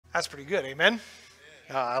That's pretty good, amen?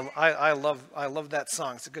 I love that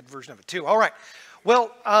song. It's a good version of it too. All right.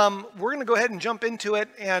 Well, we're going to go ahead and jump into it.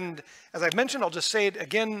 And as I've mentioned, I'll just say it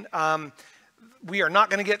again. We are not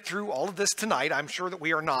going to get through all of this tonight. I'm sure that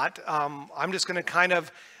we are not. I'm just going to kind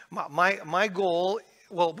of, my goal,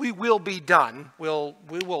 well, we will be done. We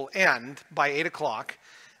will end by 8 o'clock.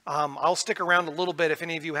 I'll stick around a little bit. If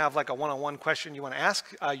any of you have like a one-on-one question you want to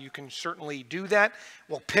ask, you can certainly do that.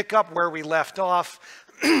 We'll pick up where we left off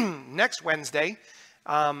next Wednesday.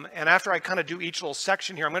 And after I kind of do each little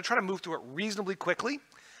section here, I'm going to try to move through it reasonably quickly.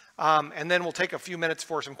 And then we'll take a few minutes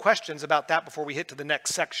for some questions about that before we hit to the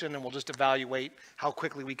next section, and we'll just evaluate how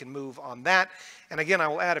quickly we can move on that. And again, I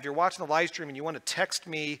will add, if you're watching the live stream and you want to text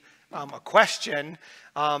me a question,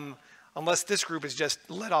 unless this group is just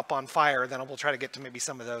lit up on fire, then we'll try to get to maybe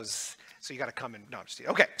some of those. So you got to come in. No, I'm just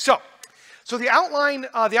kidding. Okay, so the outline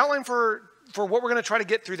for what we're going to try to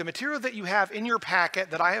get through, the material that you have in your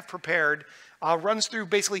packet that I have prepared runs through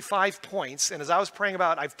basically 5 points. And as I was praying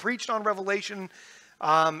about, I've preached on Revelation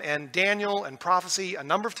and Daniel and prophecy a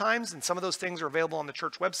number of times, and some of those things are available on the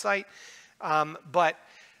church website. But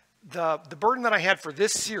the burden that I had for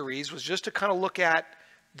this series was just to kind of look at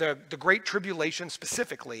the Great Tribulation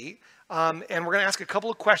specifically. And we're going to ask a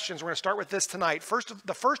couple of questions. We're going to start with this tonight.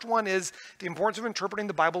 The first one is the importance of interpreting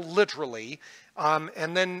the Bible literally.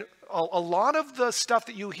 And then a lot of the stuff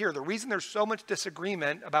that you hear, the reason there's so much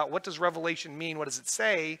disagreement about what does Revelation mean, what does it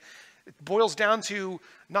say, it boils down to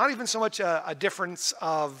not even so much a difference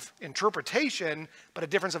of interpretation, but a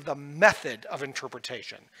difference of the method of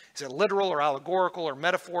interpretation. Is it literal or allegorical or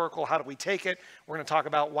metaphorical? How do we take it? We're going to talk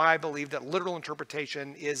about why I believe that literal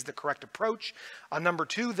interpretation is the correct approach. Number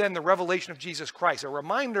 2, then the revelation of Jesus Christ. A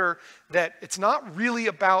reminder that it's not really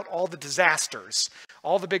about all the disasters,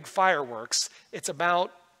 all the big fireworks. It's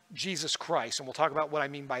about Jesus Christ, and we'll talk about what I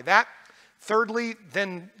mean by that. Thirdly,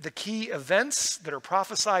 then the key events that are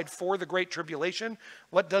prophesied for the Great Tribulation.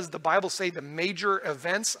 What does the Bible say the major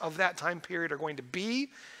events of that time period are going to be?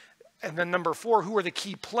 And then number 4, who are the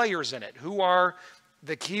key players in it? Who are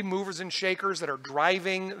the key movers and shakers that are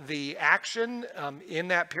driving the action in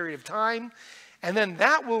that period of time? And then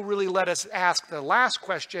that will really let us ask the last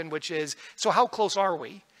question, which is, so how close are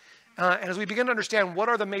we? And as we begin to understand what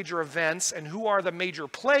are the major events and who are the major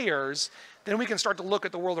players, then we can start to look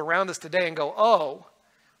at the world around us today and go, oh,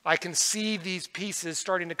 I can see these pieces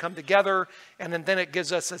starting to come together, and then it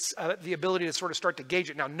gives us the ability to sort of start to gauge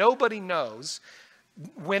it. Now, nobody knows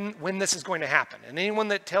when this is going to happen, and anyone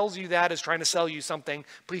that tells you that is trying to sell you something,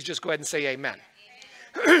 please just go ahead and say amen.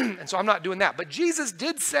 And so I'm not doing that. But Jesus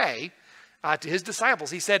did say to his disciples,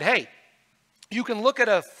 he said, hey, you can look at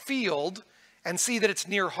a field and see that it's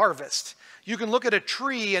near harvest. You can look at a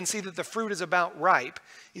tree and see that the fruit is about ripe.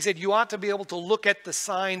 He said you ought to be able to look at the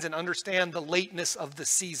signs and understand the lateness of the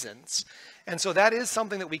seasons. And so that is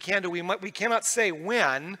something that we can do. We cannot say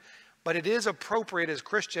when, but it is appropriate as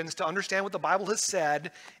Christians to understand what the Bible has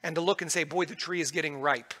said and to look and say, boy, the tree is getting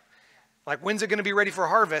ripe. Like, when's it going to be ready for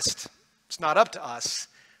harvest? It's not up to us,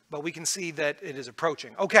 but we can see that it is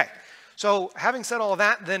approaching. Okay. So having said all of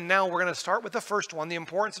that, then now we're going to start with the first one, the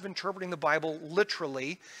importance of interpreting the Bible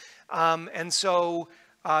literally. And so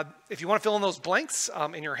if you want to fill in those blanks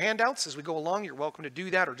in your handouts as we go along, you're welcome to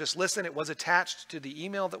do that, or just listen. It was attached to the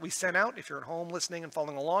email that we sent out if you're at home listening and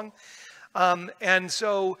following along. And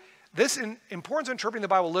so this importance of interpreting the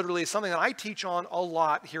Bible literally is something that I teach on a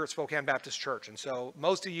lot here at Spokane Baptist Church. And so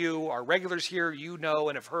most of you are regulars here, you know,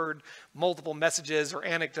 and have heard multiple messages or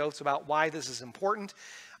anecdotes about why this is important.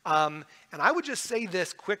 And I would just say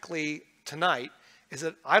this quickly tonight, is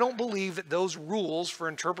that I don't believe that those rules for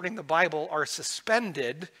interpreting the Bible are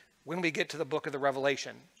suspended when we get to the book of the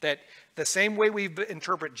Revelation. That the same way we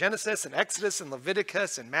interpret Genesis and Exodus and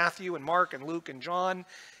Leviticus and Matthew and Mark and Luke and John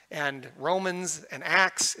and Romans and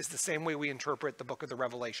Acts is the same way we interpret the book of the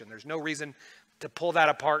Revelation. There's no reason to pull that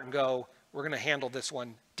apart and go, we're going to handle this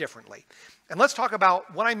one differently. And let's talk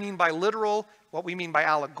about what I mean by literal, what we mean by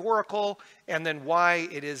allegorical, and then why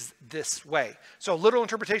it is this way. So literal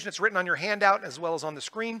interpretation, it's written on your handout as well as on the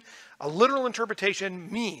screen. A literal interpretation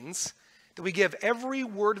means that we give every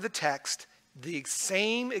word of the text the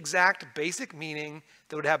same exact basic meaning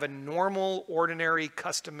that would have a normal, ordinary,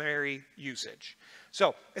 customary usage.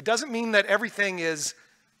 So it doesn't mean that everything is,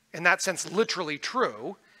 in that sense, literally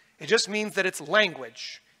true. It just means that it's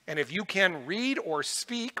language. And if you can read or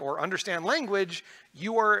speak or understand language,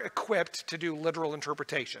 you are equipped to do literal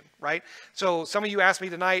interpretation, right? So some of you asked me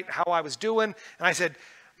tonight how I was doing, and I said,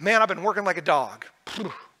 man, I've been working like a dog.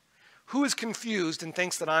 Who is confused and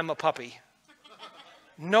thinks that I'm a puppy?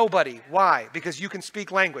 Nobody. Why? Because you can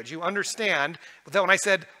speak language. You understand that when I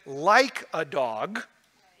said like a dog,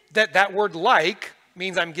 That word like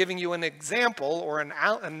means I'm giving you an example or an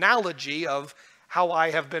analogy of how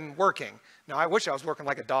I have been working. Now, I wish I was working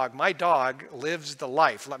like a dog. My dog lives the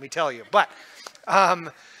life, let me tell you. But,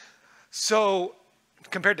 so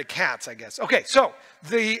compared to cats, I guess. Okay, so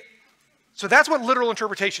that's what literal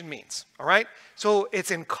interpretation means, all right? So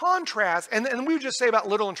it's in contrast, and we would just say about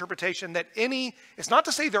literal interpretation that it's not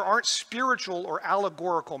to say there aren't spiritual or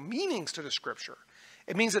allegorical meanings to the scripture.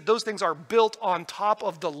 It means that those things are built on top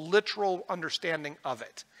of the literal understanding of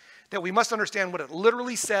it. That we must understand what it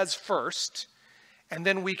literally says first, and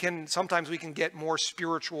then sometimes we can get more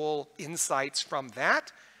spiritual insights from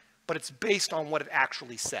that, but it's based on what it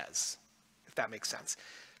actually says, if that makes sense.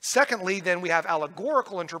 Secondly, then we have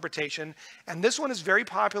allegorical interpretation, and this one is very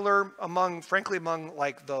popular frankly, among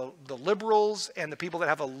like the liberals and the people that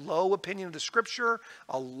have a low opinion of the scripture,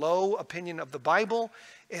 a low opinion of the Bible,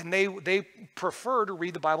 and they prefer to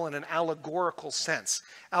read the Bible in an allegorical sense.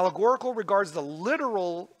 Allegorical regards the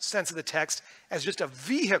literal sense of the text as just a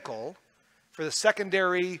vehicle for the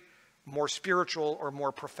secondary, more spiritual or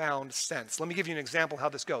more profound sense. Let me give you an example of how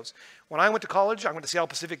this goes. When I went to college, I went to Seattle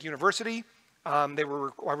Pacific University. I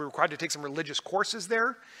was required to take some religious courses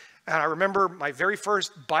there. And I remember my very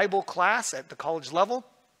first Bible class at the college level.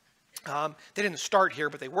 They didn't start here,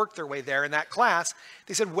 but they worked their way there. In that class,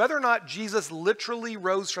 they said whether or not Jesus literally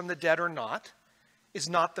rose from the dead or not is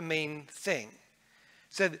not the main thing.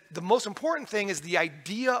 Said the most important thing is the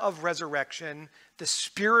idea of resurrection, the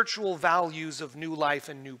spiritual values of new life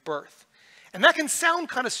and new birth. And that can sound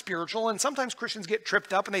kind of spiritual, and sometimes Christians get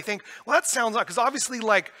tripped up and they think, well, that sounds like, because obviously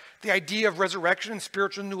like the idea of resurrection and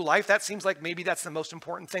spiritual new life, that seems like maybe that's the most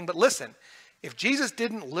important thing. But listen, if Jesus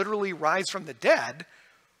didn't literally rise from the dead,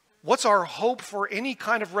 what's our hope for any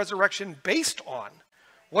kind of resurrection based on?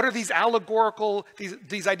 What are these allegorical,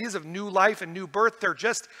 these ideas of new life and new birth? They're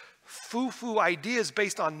just foo-foo ideas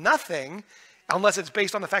based on nothing, unless it's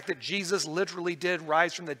based on the fact that Jesus literally did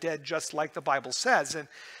rise from the dead just like the Bible says. And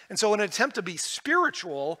so in an attempt to be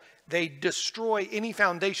spiritual, they destroy any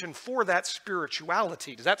foundation for that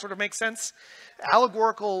spirituality. Does that sort of make sense?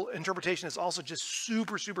 Allegorical interpretation is also just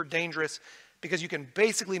super, super dangerous because you can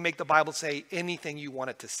basically make the Bible say anything you want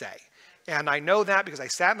it to say. And I know that because I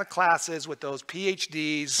sat in the classes with those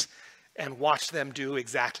PhDs and watched them do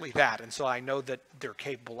exactly that. And so I know that they're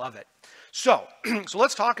capable of it. So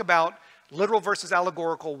let's talk about literal versus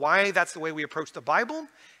allegorical, why that's the way we approach the Bible,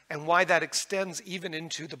 and why that extends even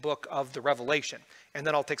into the book of the Revelation. And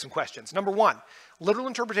then I'll take some questions. Number one, literal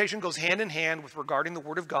interpretation goes hand in hand with regarding the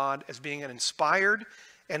Word of God as being an inspired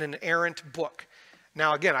and an inerrant book.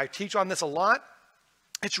 Now, again, I teach on this a lot.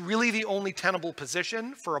 It's really the only tenable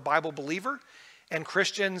position for a Bible believer. And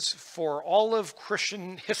Christians, for all of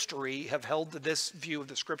Christian history, have held to this view of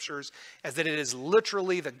the Scriptures as that it is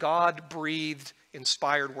literally the God-breathed,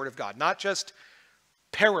 inspired Word of God. Not just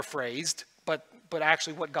paraphrased, but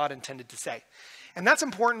actually what God intended to say. And that's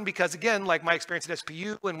important because, again, like my experience at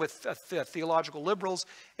SPU and with theological liberals,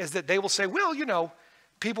 is that they will say, well, you know,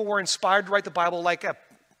 people were inspired to write the Bible like an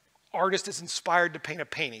artist is inspired to paint a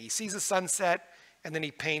painting. He sees a sunset, and then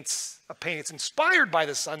he paints a painting. It's inspired by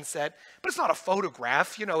the sunset, but it's not a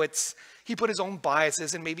photograph. You know, he put his own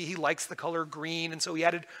biases, and maybe he likes the color green, and so he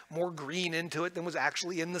added more green into it than was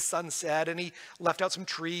actually in the sunset, and he left out some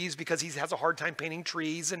trees because he has a hard time painting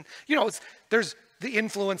trees. And, you know, there's the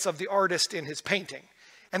influence of the artist in his painting.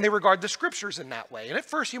 And they regard the Scriptures in that way. And at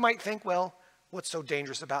first you might think, well, what's so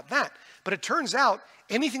dangerous about that? But it turns out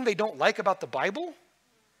anything they don't like about the Bible,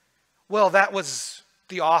 well, that was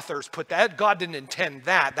the authors put that. God didn't intend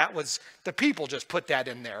that. That was the people just put that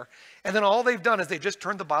in there. And then all they've done is they've just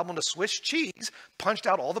turned the Bible into Swiss cheese, punched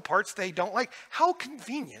out all the parts they don't like. How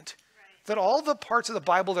convenient that all the parts of the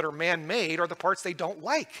Bible that are man-made are the parts they don't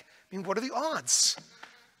like. I mean, what are the odds?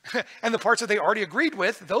 And the parts that they already agreed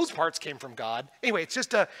with, those parts came from God. Anyway,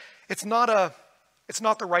 it's not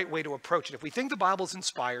the right way to approach it. If we think the Bible is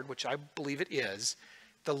inspired, which I believe it is,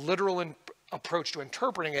 the literal approach to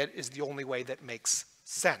interpreting it is the only way that makes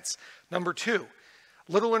sense. Number two,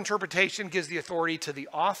 literal interpretation gives the authority to the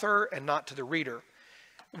author and not to the reader.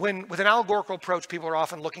 With an allegorical approach, people are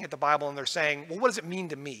often looking at the Bible and they're saying, well, what does it mean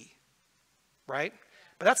to me? Right?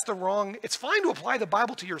 But that's the wrong, it's fine to apply the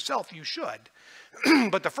Bible to yourself, you should.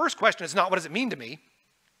 But the first question is not, what does it mean to me?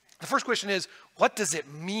 The first question is, what does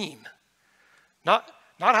it mean? Not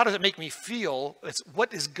how does it make me feel, it's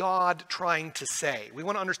what is God trying to say? We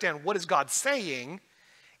want to understand what is God saying,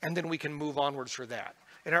 and then we can move onwards for that.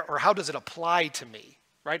 Or how does it apply to me?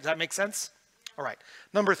 Right? Does that make sense? All right.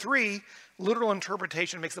 Number three, literal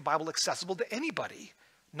interpretation makes the Bible accessible to anybody,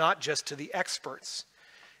 not just to the experts.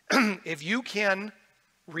 If you can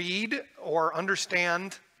read or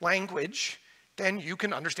understand language, then you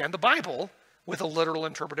can understand the Bible with a literal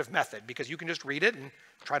interpretive method, because you can just read it and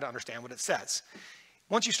try to understand what it says.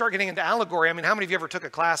 Once you start getting into allegory, I mean, how many of you ever took a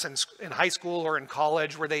class in high school or in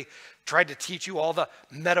college where they tried to teach you all the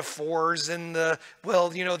metaphors and the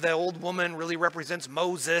old woman really represents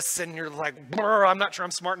Moses, and you're like, I'm not sure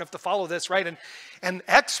I'm smart enough to follow this, right? And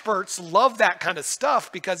experts love that kind of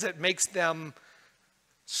stuff because it makes them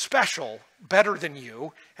special, better than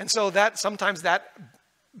you. And so that sometimes that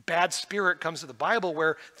bad spirit comes to the Bible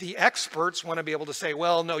where the experts want to be able to say,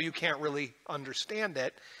 well, no, you can't really understand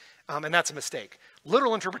it. And that's a mistake.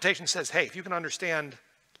 Literal interpretation says, hey, if you can understand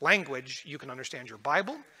language, you can understand your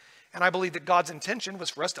Bible. And I believe that God's intention was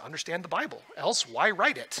for us to understand the Bible. Else, why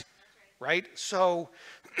write it? Right? So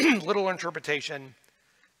literal interpretation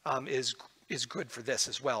is good for this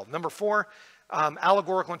as well. Number 4,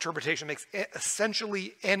 allegorical interpretation makes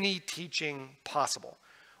essentially any teaching possible.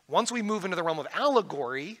 Once we move into the realm of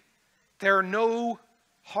allegory, there are no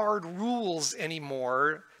hard rules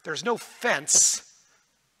anymore. There's no fence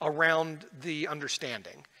around the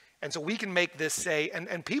understanding. And so we can make this say,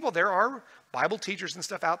 and people, there are Bible teachers and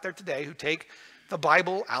stuff out there today who take the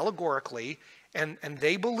Bible allegorically, and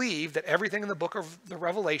they believe that everything in the book of the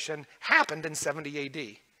Revelation happened in 70 AD.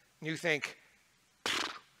 And you think,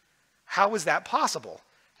 how is that possible?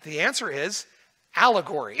 The answer is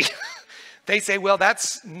allegory. They say, well,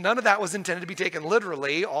 none of that was intended to be taken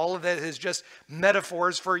literally. All of it is just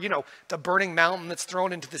metaphors for, the burning mountain that's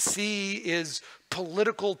thrown into the sea is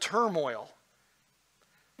political turmoil.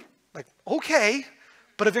 Like, okay,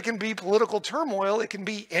 but if it can be political turmoil, it can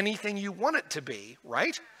be anything you want it to be,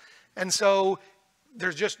 right? And so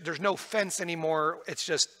there's no fence anymore. It's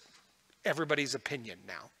just everybody's opinion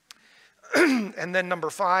now. And then number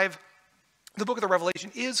 5, the book of the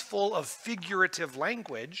Revelation is full of figurative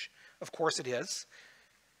language. Of course it is,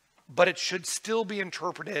 but it should still be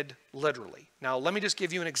interpreted literally. Now, let me just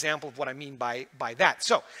give you an example of what I mean by that.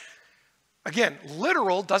 So, again,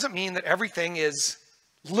 literal doesn't mean that everything is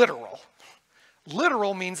literal.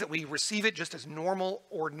 Literal means that we receive it just as normal,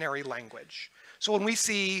 ordinary language. So when we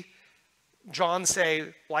see John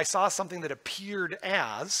say, well, I saw something that appeared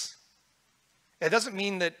as, it doesn't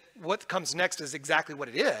mean that what comes next is exactly what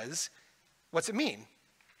it is. What's it mean?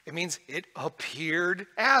 It means it appeared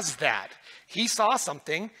as that. He saw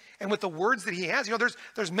something, and with the words that he has,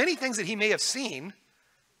 there's many things that he may have seen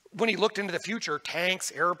when he looked into the future,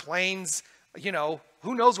 tanks, airplanes,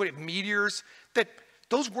 who knows what, meteors, that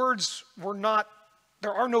those words were not,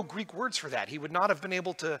 there are no Greek words for that. He would not have been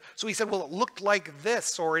able to, so he said, well, it looked like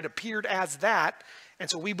this, or it appeared as that. And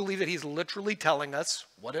so we believe that he's literally telling us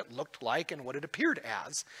what it looked like and what it appeared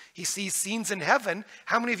as. He sees scenes in heaven.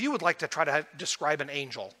 How many of you would like to try to describe an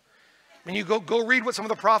angel? When you go read what some of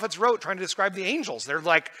the prophets wrote trying to describe the angels, they're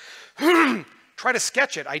like, try to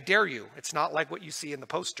sketch it. I dare you. It's not like what you see in the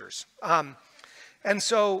posters. And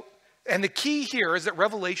the key here is that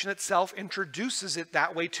Revelation itself introduces it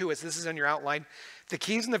that way to us. This is in your outline. The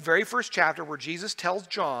key is in the very first chapter where Jesus tells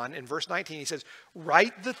John in verse 19, he says,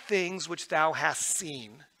 write the things which thou hast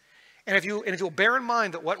seen. And if you'll bear in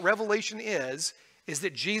mind that what Revelation is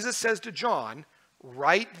that Jesus says to John,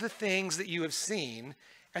 write the things that you have seen.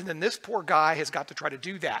 And then this poor guy has got to try to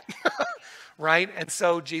do that, right? And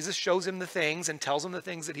so Jesus shows him the things and tells him the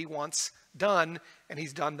things that he wants done. And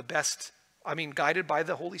he's done the best, guided by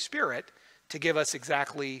the Holy Spirit to give us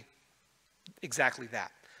exactly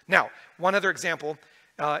that. Now, one other example,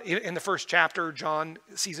 in the first chapter, John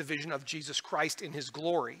sees a vision of Jesus Christ in his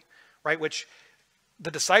glory, right? Which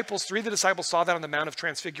three of the disciples saw that on the Mount of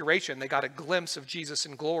Transfiguration. They got a glimpse of Jesus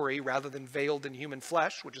in glory rather than veiled in human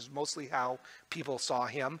flesh, which is mostly how people saw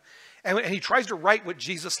him. And he tries to write what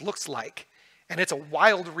Jesus looks like. And it's a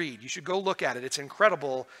wild read. You should go look at it. It's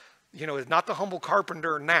incredible. It's not the humble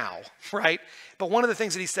carpenter now, right? But one of the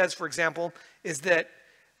things that he says, for example, is that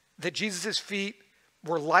Jesus' feet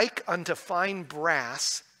were like unto fine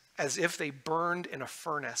brass, as if they burned in a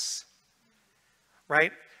furnace,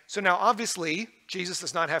 right? So now, obviously, Jesus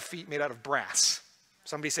does not have feet made out of brass.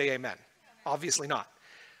 Somebody say amen. Obviously not.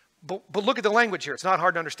 But look at the language here. It's not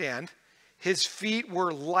hard to understand. His feet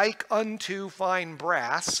were like unto fine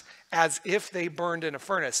brass, as if they burned in a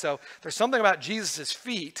furnace. So there's something about Jesus'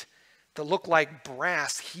 feet that look like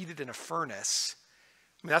brass heated in a furnace.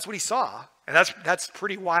 That's what he saw. And that's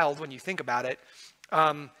pretty wild when you think about it.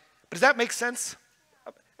 But does that make sense?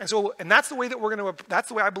 And that's the way that that's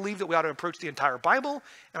the way I believe that we ought to approach the entire Bible.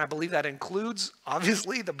 And I believe that includes,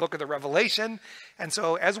 obviously, the book of the Revelation. And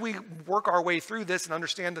so as we work our way through this and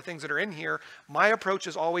understand the things that are in here, my approach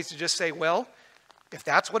is always to just say, well, if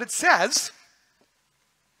that's what it says,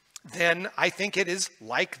 then I think it is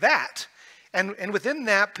like that. And within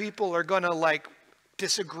that, people are going to like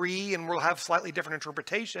disagree and we'll have slightly different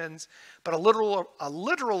interpretations. But a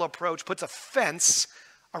literal approach puts a fence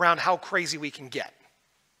around how crazy we can get.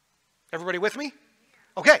 Everybody with me?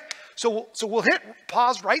 Okay, so we'll hit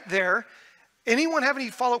pause right there. Anyone have any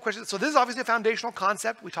follow-up questions? So this is obviously a foundational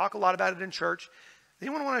concept. We talk a lot about it in church.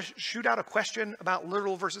 Anyone want to shoot out a question about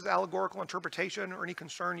literal versus allegorical interpretation or any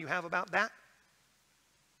concern you have about that?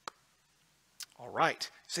 All right.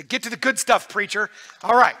 So get to the good stuff, preacher.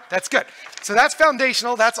 All right, that's good. So that's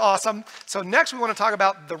foundational. That's awesome. So next we want to talk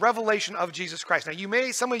about the revelation of Jesus Christ.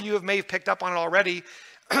 Now some of you may have picked up on it already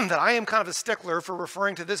that I am kind of a stickler for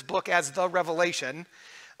referring to this book as the Revelation,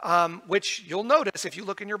 which you'll notice if you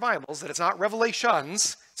look in your Bibles that it's not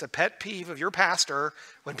Revelations. It's a pet peeve of your pastor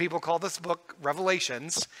when people call this book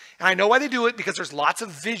Revelations. And I know why they do it, because there's lots of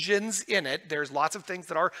visions in it. There's lots of things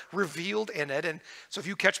that are revealed in it. And so if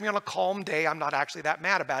you catch me on a calm day, I'm not actually that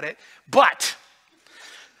mad about it. But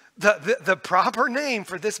the proper name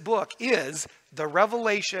for this book is the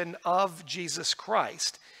Revelation of Jesus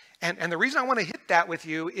Christ. And the reason I want to hit that with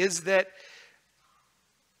you is that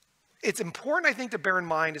it's important, I think, to bear in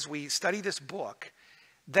mind as we study this book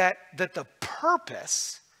that the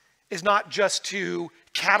purpose is not just to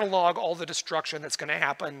catalog all the destruction that's going to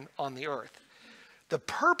happen on the earth. The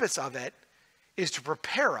purpose of it is to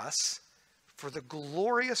prepare us for the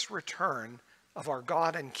glorious return of our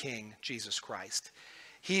God and King, Jesus Christ.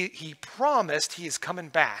 He promised he is coming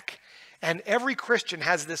back, and every Christian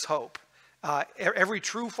has this hope. Every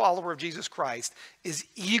true follower of Jesus Christ is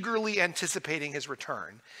eagerly anticipating his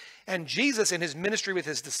return. And Jesus, in his ministry with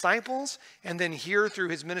his disciples, and then here through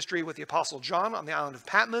his ministry with the Apostle John on the island of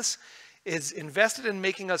Patmos, is invested in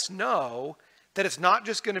making us know that it's not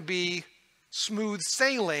just going to be smooth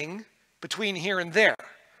sailing between here and there.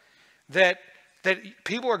 That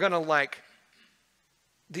people are going to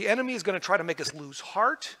the enemy is going to try to make us lose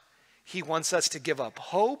heart. He wants us to give up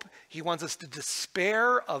hope. He wants us to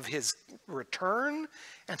despair of his return.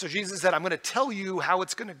 And so Jesus said, I'm going to tell you how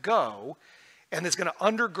it's going to go. And it's going to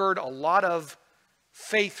undergird a lot of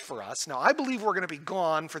faith for us. Now, I believe we're going to be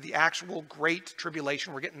gone for the actual great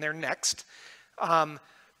tribulation. We're getting there next. But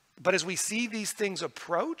as we see these things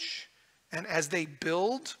approach, and as they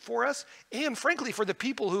build for us, and frankly, for the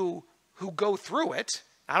people who go through it,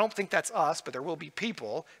 I don't think that's us, but there will be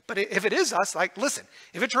people. But if it is us, listen,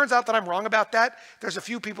 if it turns out that I'm wrong about that, there's a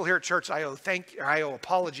few people here at church I owe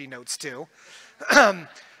apology notes to.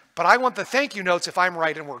 But I want the thank you notes if I'm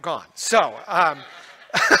right and we're gone. So,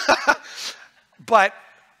 but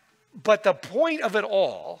the point of it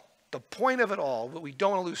all, what we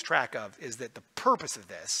don't want to lose track of, is that the purpose of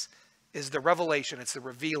this is the revelation. It's the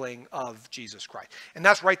revealing of Jesus Christ. And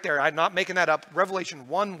that's right there. I'm not making that up. Revelation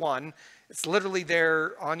 1:1. It's literally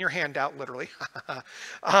there on your handout, literally.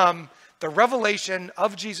 The revelation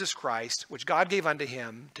of Jesus Christ, which God gave unto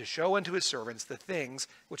him to show unto his servants the things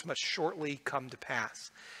which must shortly come to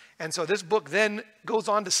pass. And so this book then goes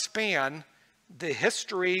on to span the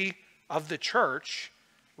history of the church,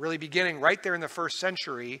 really beginning right there in the first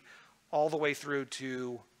century, all the way through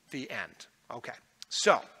to the end. Okay,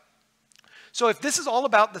 so if this is all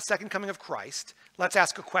about the second coming of Christ, let's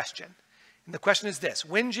ask a question. And the question is this: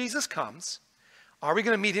 when Jesus comes, are we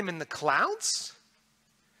going to meet him in the clouds,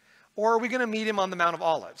 or are we going to meet him on the Mount of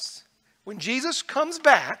Olives? When Jesus comes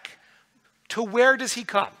back, to where does he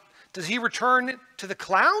come? Does he return to the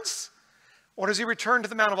clouds, or does he return to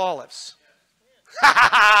the Mount of Olives?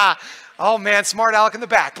 Oh man, smart Alec in the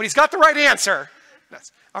back, but he's got the right answer.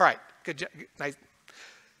 All right, good, nice.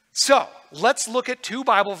 So let's look at two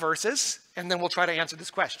Bible verses, and then we'll try to answer this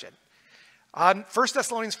question. 1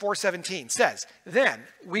 Thessalonians 4:17 says, then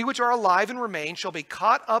we which are alive and remain shall be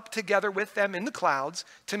caught up together with them in the clouds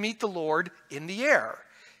to meet the Lord in the air.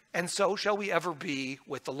 And so shall we ever be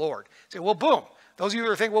with the Lord. Say, well, boom. Those of you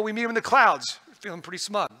who are thinking, well, we meet him in the clouds, feeling pretty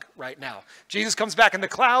smug right now. Jesus comes back in the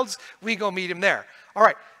clouds, we go meet him there. All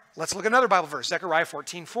right, let's look at another Bible verse, Zechariah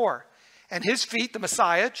 14:4. And his feet, the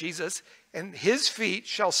Messiah, Jesus, and his feet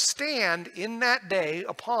shall stand in that day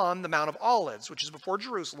upon the Mount of Olives, which is before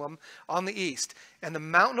Jerusalem, on the east. And the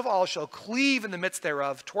mountain of Olives shall cleave in the midst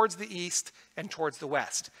thereof towards the east and towards the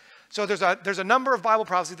west. So there's a number of Bible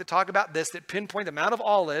prophecies that talk about this, that pinpoint the Mount of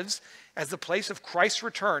Olives as the place of Christ's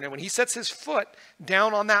return. And when he sets his foot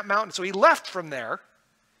down on that mountain, so he left from there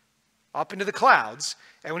up into the clouds,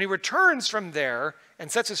 and when he returns from there and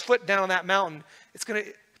sets his foot down on that mountain, it's going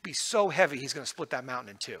to be so heavy he's going to split that mountain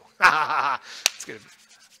in two. It's going to,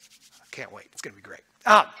 I can't wait. It's going to be great.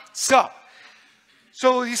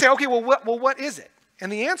 So you say, okay, well, what is it?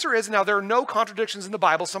 And the answer is, now there are no contradictions in the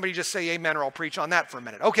Bible. Somebody just say amen or I'll preach on that for a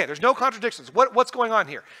minute. Okay, there's no contradictions. What's going on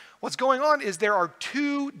here? What's going on is there are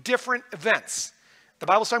two different events. The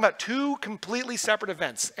Bible's talking about two completely separate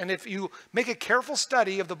events. And if you make a careful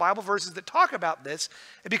study of the Bible verses that talk about this,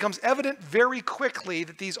 it becomes evident very quickly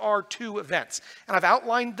that these are two events. And I've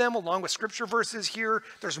outlined them along with scripture verses here.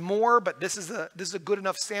 There's more, but this is a good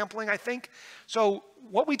enough sampling, I think. So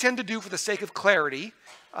what we tend to do for the sake of clarity,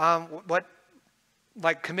 what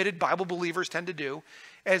like committed Bible believers tend to do,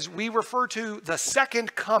 is we refer to the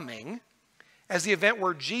second coming as the event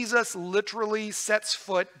where Jesus literally sets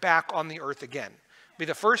foot back on the earth again. Be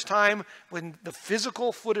the first time when the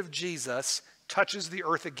physical foot of Jesus touches the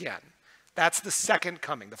earth again. That's the second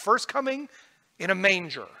coming. The first coming in a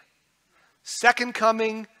manger. Second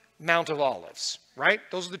coming, Mount of Olives, right?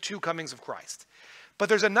 Those are the two comings of Christ. But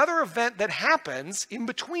there's another event that happens in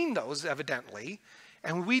between those, evidently,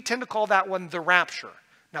 and we tend to call that one the rapture.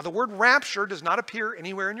 Now, the word rapture does not appear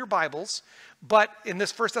anywhere in your Bibles, but in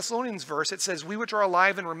this 1 Thessalonians verse, it says, we which are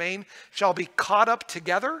alive and remain shall be caught up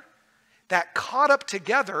together. That caught up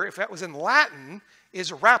together, if that was in Latin,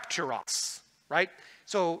 is rapturos, right?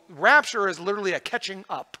 So rapture is literally a catching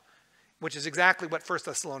up, which is exactly what 1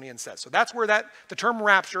 Thessalonians says. So that's where the term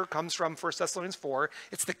rapture comes from, 1 Thessalonians 4.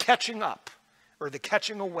 It's the catching up, or the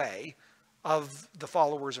catching away of the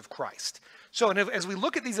followers of Christ. So as we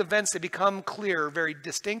look at these events, they become clear, very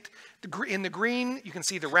distinct. In the green, you can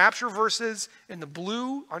see the rapture verses. In the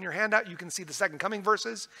blue on your handout, you can see the second coming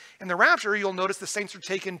verses. In the rapture, you'll notice the saints are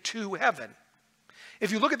taken to heaven.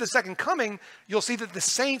 If you look at the second coming, you'll see that the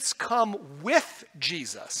saints come with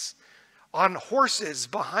Jesus on horses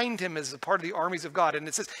behind him as a part of the armies of God. And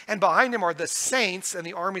it says, and behind him are the saints and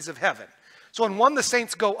the armies of heaven. So in one, the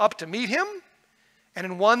saints go up to meet him. And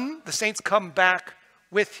in one, the saints come back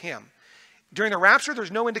with him. During the rapture,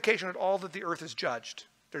 there's no indication at all that the earth is judged.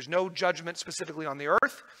 There's no judgment specifically on the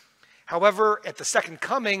earth. However, at the second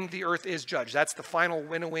coming, the earth is judged. That's the final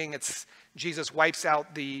winnowing. It's Jesus wipes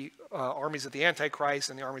out the armies of the Antichrist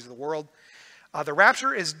and the armies of the world. The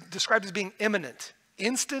rapture is described as being imminent,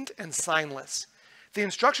 instant, and signless. The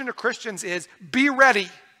instruction to Christians is, be ready.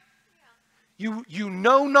 You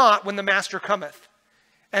know not when the master cometh.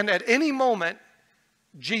 And at any moment,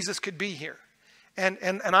 Jesus could be here. And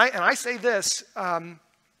I say this,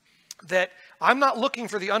 that I'm not looking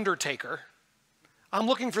for the undertaker. I'm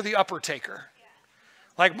looking for the upper taker.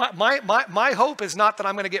 Like my hope is not that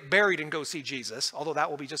I'm going to get buried and go see Jesus, although that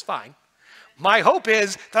will be just fine. My hope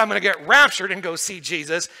is that I'm going to get raptured and go see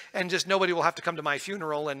Jesus, and just nobody will have to come to my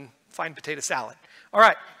funeral and find potato salad. All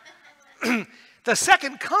right. The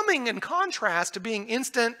second coming, in contrast to being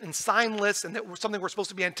instant and signless and that something we're supposed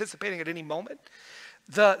to be anticipating at any moment,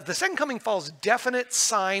 the second coming follows definite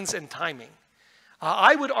signs and timing.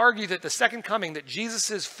 I would argue that the second coming, that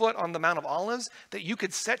Jesus' foot on the Mount of Olives, that you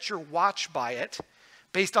could set your watch by it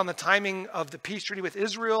based on the timing of the peace treaty with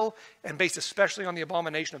Israel and based especially on the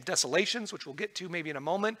abomination of desolations, which we'll get to maybe in a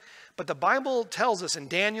moment. But the Bible tells us in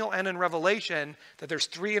Daniel and in Revelation that there's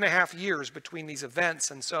 3.5 years between these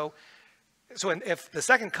events. And so if the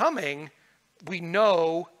second coming, we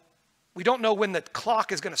don't know when the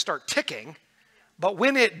clock is going to start ticking. But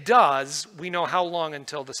when it does, we know how long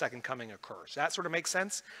until the second coming occurs. That sort of makes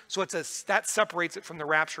sense? So that separates it from the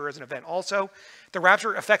rapture as an event. Also, the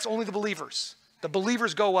rapture affects only the believers. The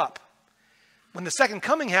believers go up. When the second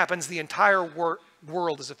coming happens, the entire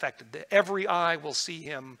world is affected. Every eye will see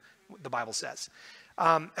him, the Bible says.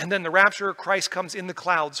 And then the rapture, Christ comes in the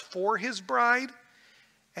clouds for his bride.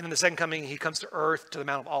 And in the second coming, he comes to earth, to the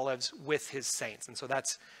Mount of Olives, with his saints. And so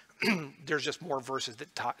there's just more verses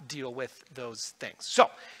that deal with those things. So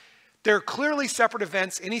they're clearly separate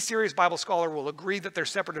events. Any serious Bible scholar will agree that they're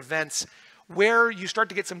separate events. Where you start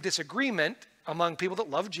to get some disagreement among people that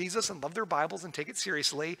love Jesus and love their Bibles and take it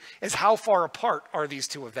seriously is how far apart are these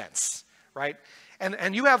two events, right?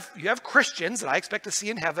 And you have Christians that I expect to see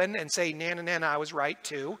in heaven and say, Nana, I was right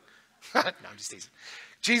too. No, I'm just teasing.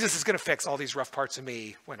 Jesus is going to fix all these rough parts of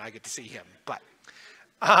me when I get to see him. But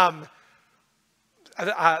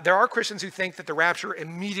there are Christians who think that the rapture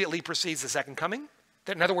immediately precedes the second coming.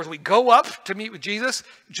 That in other words, we go up to meet with Jesus,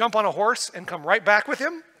 jump on a horse, and come right back with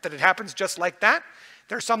him. That it happens just like that.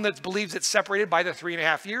 There's some that believes it's separated by the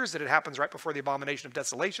 3.5 years, that it happens right before the abomination of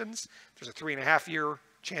desolations. There's a 3.5 year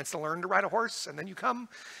chance to learn to ride a horse, and then you come.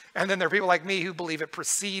 And then there are people like me who believe it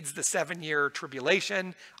precedes the 7-year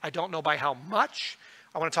tribulation. I don't know by how much.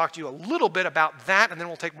 I want to talk to you a little bit about that, and then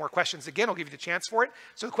we'll take more questions again. I'll give you the chance for it.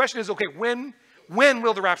 So the question is, okay, when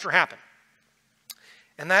will the rapture happen?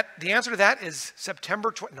 And the answer to that is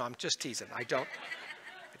September 20. No, I'm just teasing. I don't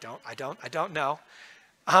know.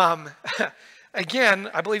 Again,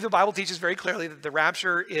 I believe the Bible teaches very clearly that the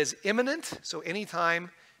rapture is imminent, so anytime,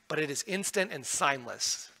 but it is instant and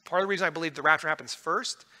signless. Part of the reason I believe the rapture happens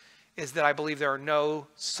first is that I believe there are no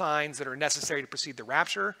signs that are necessary to precede the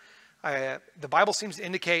rapture. The Bible seems to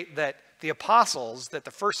indicate that the apostles, that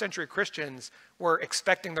the first century Christians were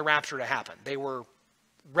expecting the rapture to happen. They were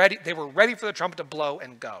ready for the trumpet to blow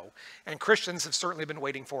and go. And Christians have certainly been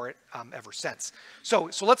waiting for it ever since. So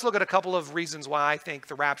let's look at a couple of reasons why I think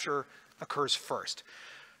the rapture occurs first.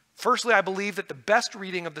 Firstly, I believe that the best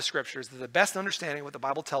reading of the scriptures, that the best understanding of what the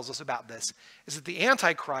Bible tells us about this, is that the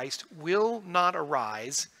Antichrist will not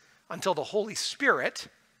arise until the Holy Spirit,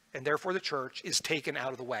 and therefore the church, is taken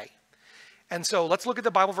out of the way. And so let's look at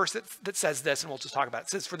the Bible verse that says this, and we'll just talk about it.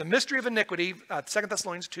 It says, for the mystery of iniquity, 2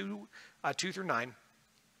 Thessalonians 2 through 9,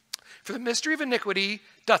 for the mystery of iniquity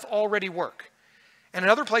doth already work. And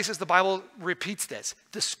in other places, the Bible repeats this.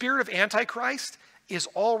 The spirit of Antichrist is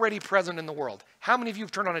already present in the world. How many of you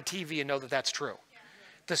have turned on a TV and know that that's true?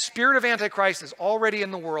 The spirit of Antichrist is already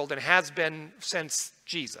in the world and has been since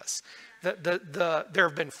Jesus. There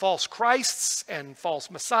have been false Christs and false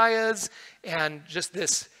messiahs, and just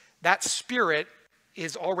that spirit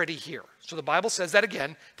is already here. So the Bible says that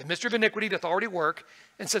again, the mystery of iniquity doth already work,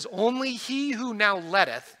 and says, only he who now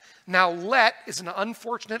letteth. Now let is an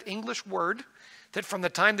unfortunate English word that from the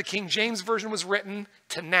time the King James Version was written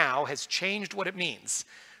to now has changed what it means.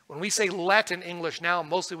 When we say let in English now,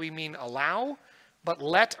 mostly we mean allow, but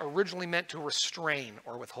let originally meant to restrain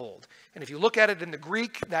or withhold. And if you look at it in the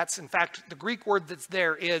Greek, that's in fact, the Greek word that's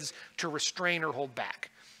there is to restrain or hold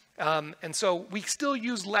back. And so we still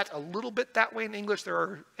use let a little bit that way in English. There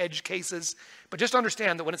are edge cases, but just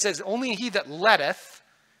understand that when it says only he that letteth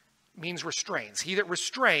means restrains. He that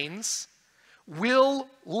restrains will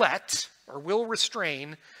let or will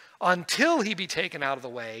restrain until he be taken out of the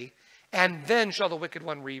way, and then shall the wicked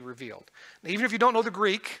one be revealed. Now, even if you don't know the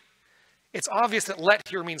Greek, it's obvious that let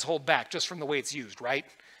here means hold back just from the way it's used, right?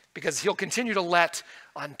 Because he'll continue to let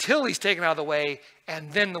until he's taken out of the way,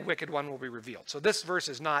 and then the wicked one will be revealed. So this verse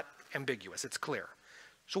is not ambiguous, it's clear.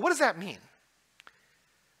 So what does that mean?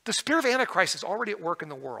 The spirit of Antichrist is already at work in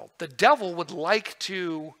the world. The devil would like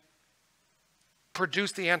to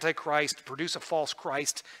produce the Antichrist, produce a false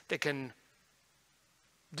Christ that can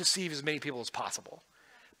deceive as many people as possible.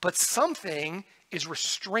 But something is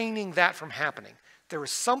restraining that from happening. There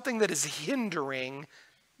is something that is hindering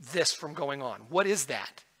this from going on. What is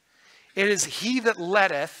that? It is he that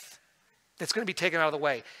letteth that's going to be taken out of the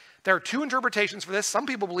way. There are two interpretations for this. Some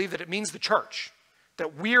people believe that it means the church,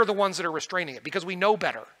 that we are the ones that are restraining it because we know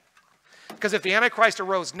better. Because if the Antichrist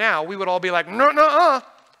arose now, we would all be like, no.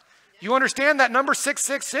 You understand that number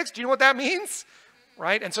 666? Do you know what that means?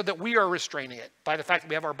 Right? And so that we are restraining it by the fact that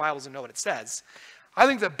we have our Bibles and know what it says. I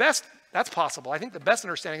think the best, that's possible. I think the best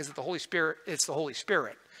understanding is that the Holy Spirit, it's the Holy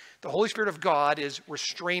Spirit. The Holy Spirit of God is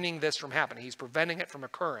restraining this from happening. He's preventing it from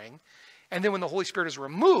occurring. And then when the Holy Spirit is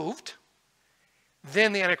removed,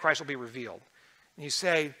 then the Antichrist will be revealed. And you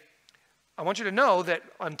say, I want you to know that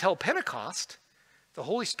until Pentecost, the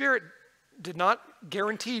Holy Spirit did not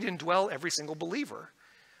guarantee to indwell every single believer.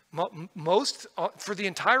 Most, for the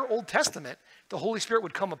entire Old Testament, the Holy Spirit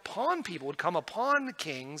would come upon people, would come upon the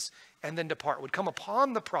kings and then depart, would come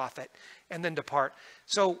upon the prophet and then depart.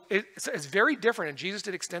 So it's very different, and Jesus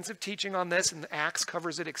did extensive teaching on this, and Acts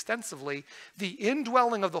covers it extensively. The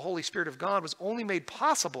indwelling of the Holy Spirit of God was only made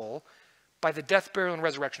possible by the death, burial, and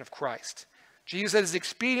resurrection of Christ. Jesus said, it is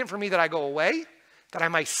expedient for me that I go away, that I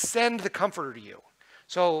might send the Comforter to you.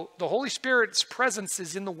 So the Holy Spirit's presence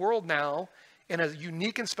is in the world now in a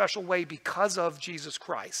unique and special way because of Jesus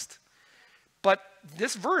Christ. But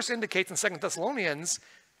this verse indicates in 2 Thessalonians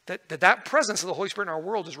that presence of the Holy Spirit in our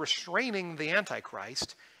world is restraining the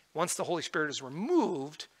Antichrist. Once the Holy Spirit is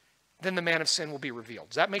removed, then the man of sin will be revealed.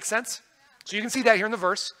 Does that make sense? So you can see that here in the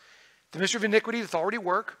verse. The mystery of iniquity doth already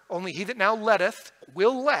work. Only he that now letteth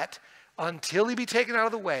will let until he be taken out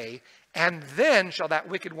of the way, and then shall that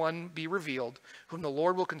wicked one be revealed, whom the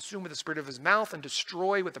Lord will consume with the spirit of his mouth and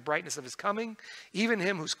destroy with the brightness of his coming, even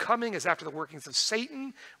him whose coming is after the workings of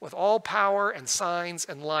Satan, with all power and signs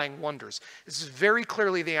and lying wonders. This is very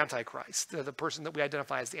clearly the Antichrist, the person that we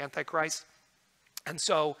identify as the Antichrist. And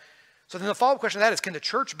so then the follow-up question to that is, can the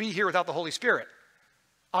church be here without the Holy Spirit?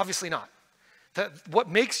 Obviously not. What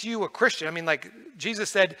makes you a Christian, I mean, like Jesus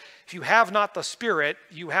said, if you have not the Spirit,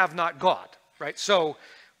 you have not God, right? So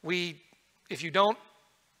if you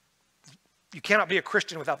cannot be a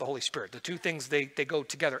Christian without the Holy Spirit. The two things, they go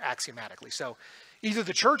together axiomatically. So either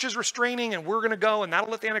the church is restraining and we're going to go and that'll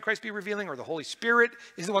let the Antichrist be revealing, or the Holy Spirit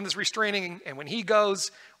is the one that's restraining, and when he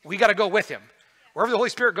goes, we got to go with him. Wherever the Holy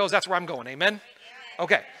Spirit goes, that's where I'm going. Amen?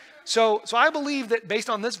 Okay. So I believe that based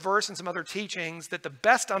on this verse and some other teachings, that the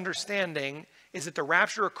best understanding is that the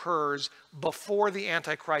rapture occurs before the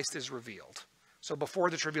Antichrist is revealed. So before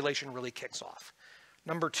the tribulation really kicks off.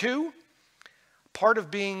 Number two, part of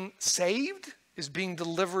being saved is being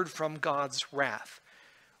delivered from God's wrath.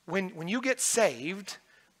 When you get saved,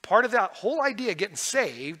 part of that whole idea of getting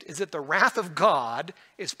saved is that the wrath of God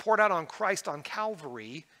is poured out on Christ on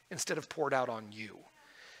Calvary instead of poured out on you.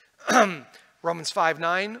 Romans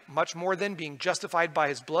 5:9, much more than being justified by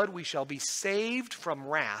his blood, we shall be saved from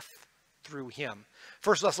wrath through him.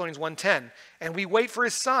 1 Thessalonians 1:10, and we wait for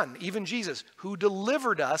his son, even Jesus, who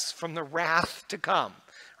delivered us from the wrath to come.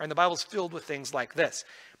 And the Bible's filled with things like this.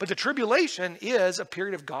 But the tribulation is a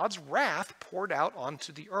period of God's wrath poured out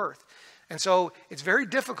onto the earth. And so it's very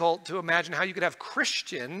difficult to imagine how you could have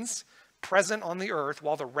Christians present on the earth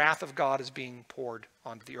while the wrath of God is being poured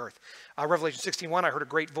onto the earth. Revelation 16:1, I heard a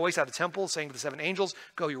great voice out of the temple saying to the seven angels,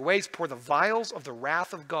 go your ways, pour the vials of the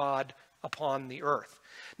wrath of God upon the earth.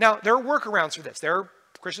 Now, there are workarounds for this. There are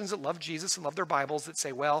Christians that love Jesus and love their Bibles that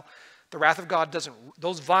say, well, the wrath of God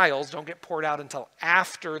those vials don't get poured out until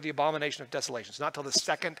after the abomination of desolation. It's not till the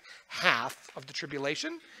second half of the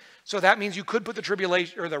tribulation. So that means you could put the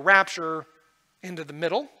tribulation or the rapture into the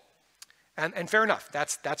middle. And fair enough.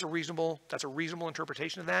 That's a reasonable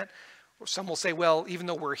interpretation of that. Or some will say, well, even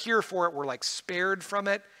though we're here for it, we're like spared from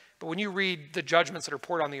it. But when you read the judgments that are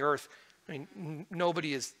poured on the earth, I mean,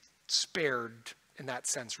 nobody is spared in that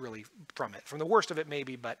sense really from it. From the worst of it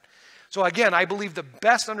maybe, but so again, I believe the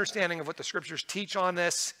best understanding of what the scriptures teach on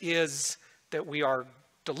this is that we are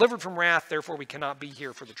delivered from wrath, therefore we cannot be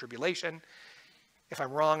here for the tribulation. If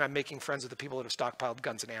I'm wrong, I'm making friends with the people that have stockpiled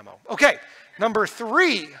guns and ammo. Okay, number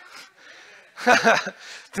three.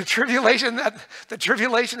 The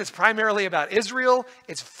tribulation is primarily about Israel.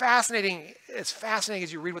 It's fascinating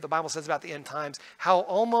as you read what the Bible says about the end times, how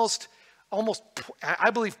almost,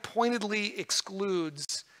 I believe, pointedly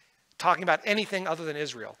excludes talking about anything other than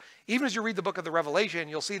Israel. Even as you read the book of the Revelation,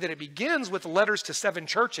 you'll see that it begins with letters to 7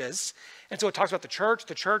 churches. And so it talks about the church,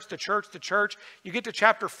 the church, the church, the church. You get to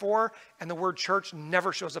chapter 4, and the word church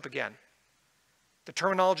never shows up again. The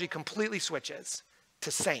terminology completely switches to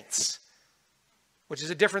saints, which is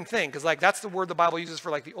a different thing, because like that's the word the Bible uses for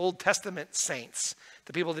like the Old Testament saints,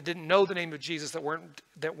 the people that didn't know the name of Jesus, that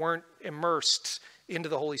weren't immersed into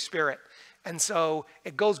the Holy Spirit. And so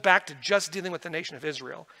it goes back to just dealing with the nation of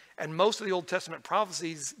Israel. And most of the Old Testament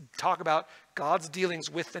prophecies talk about God's dealings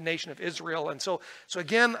with the nation of Israel. And so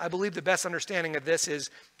again, I believe the best understanding of this is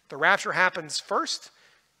the rapture happens first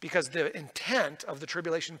because the intent of the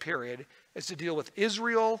tribulation period is to deal with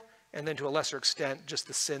Israel and then to a lesser extent, just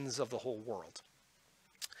the sins of the whole world.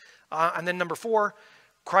 And then number 4,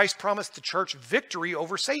 Christ promised the church victory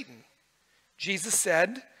over Satan. Jesus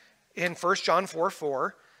said in 1 John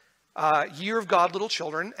 4:4, ye are of God, little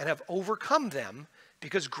children, and have overcome them,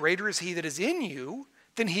 because greater is he that is in you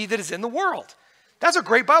than he that is in the world. That's a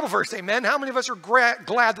great Bible verse, amen. How many of us are glad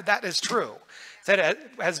that that is true? That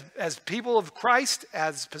as people of Christ,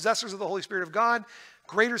 as possessors of the Holy Spirit of God,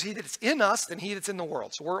 greater is he that is in us than he that's in the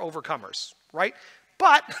world. So we're overcomers, right?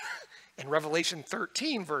 But in Revelation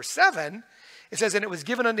 13, verse 7, it says, and it was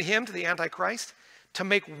given unto him, to the Antichrist, to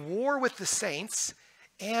make war with the saints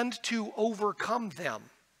and to overcome them.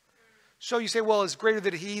 So you say, well, is greater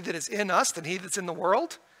that he that is in us than he that's in the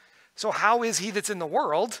world? So how is he that's in the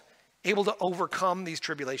world able to overcome these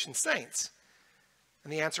tribulation saints?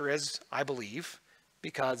 And the answer is, I believe,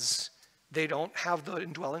 because they don't have the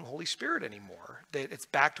indwelling Holy Spirit anymore. It's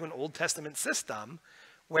back to an Old Testament system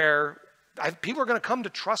where people are going to come to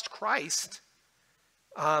trust Christ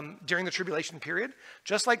during the tribulation period,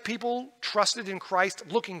 just like people trusted in Christ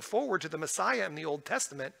looking forward to the Messiah in the Old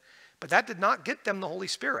Testament, but that did not get them the Holy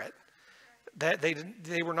Spirit. That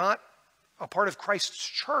they were not a part of Christ's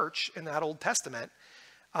church in that Old Testament.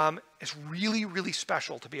 It's really, really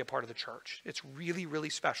special to be a part of the church. It's really, really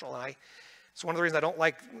special. And it's one of the reasons I don't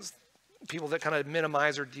like people that kind of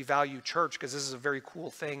minimize or devalue church, because this is a very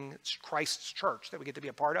cool thing. It's Christ's church that we get to be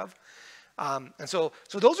a part of. And so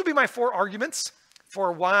those would be my 4 arguments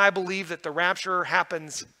for why I believe that the rapture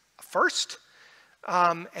happens first.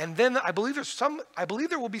 And then I believe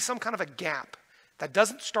there will be some kind of a gap that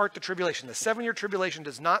doesn't start the tribulation. The 7-year tribulation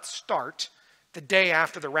does not start the day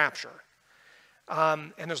after the rapture.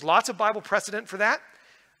 And there's lots of Bible precedent for that.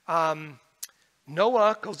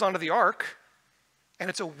 Noah goes onto the ark,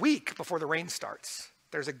 and it's a week before the rain starts.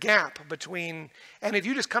 There's a gap between, and if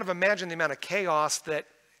you just kind of imagine the amount of chaos that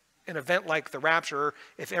an event like the rapture,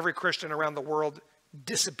 if every Christian around the world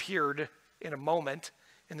disappeared in a moment,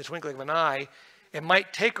 in the twinkling of an eye, it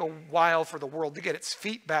might take a while for the world to get its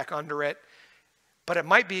feet back under it. But it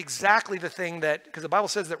might be exactly the thing that, because the Bible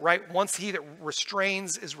says that, right, once he that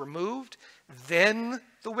restrains is removed, then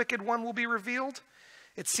the wicked one will be revealed.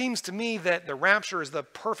 It seems to me that the rapture is the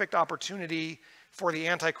perfect opportunity for the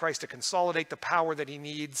Antichrist to consolidate the power that he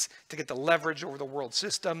needs to get the leverage over the world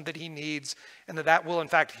system that he needs, and that will, in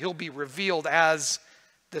fact, he'll be revealed as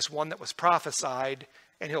this one that was prophesied,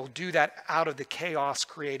 and he'll do that out of the chaos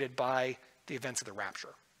created by the events of the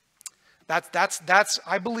rapture.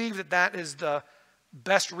 I believe that is the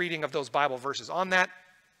best reading of those Bible verses on that.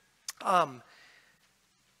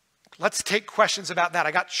 Let's take questions about that.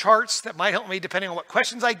 I got charts that might help me depending on what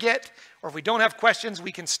questions I get, or if we don't have questions,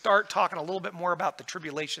 we can start talking a little bit more about the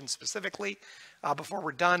tribulation specifically before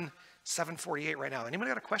we're done. 7:48 right now. Anybody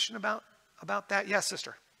got a question about that? Yes,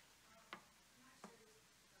 sister.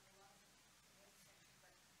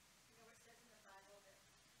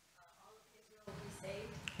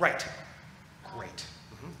 Right. Great.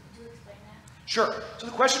 Could you explain that? Sure. So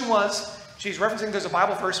the question was, she's referencing, there's a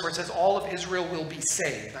Bible verse where it says all of Israel will be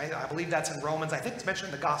saved. I believe that's in Romans. I think it's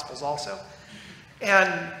mentioned in the Gospels also.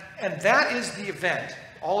 And that is the event,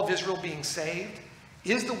 all of Israel being saved,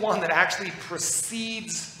 is the one that actually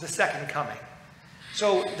precedes the second coming.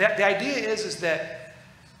 So the idea is that,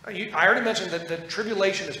 I already mentioned that the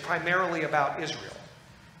tribulation is primarily about Israel.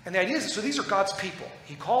 And the idea is, so these are God's people.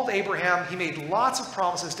 He called Abraham. He made lots of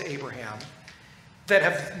promises to Abraham that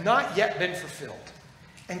have not yet been fulfilled.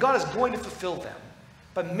 And God is going to fulfill them.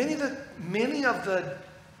 But many of the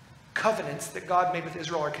covenants that God made with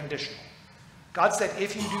Israel are conditional. God said,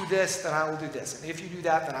 if you do this, then I will do this. And if you do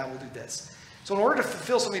that, then I will do this. So in order to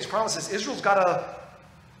fulfill some of these promises, he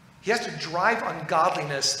has to drive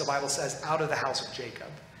ungodliness, the Bible says, out of the house of Jacob.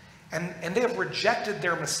 And they have rejected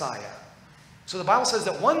their Messiah. So the Bible says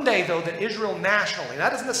that one day, though, that Israel nationally,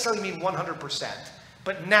 that doesn't necessarily mean 100%,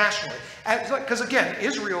 but nationally. Because again,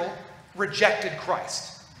 Israel rejected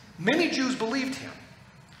Christ. Many Jews believed him,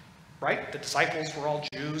 right? The disciples were all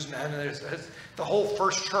Jews, and the whole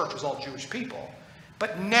first church was all Jewish people.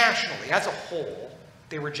 But nationally, as a whole,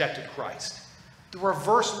 they rejected Christ. The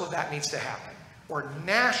reversal of that needs to happen. Or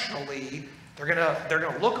nationally, they're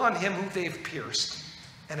gonna look on him who they've pierced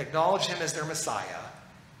and acknowledge him as their Messiah.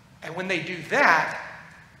 And when they do that,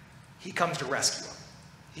 he comes to rescue them.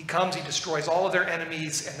 He comes, he destroys all of their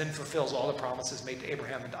enemies, and then fulfills all the promises made to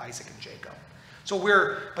Abraham and to Isaac and Jacob. So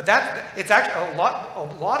it's actually a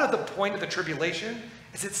lot of the point of the tribulation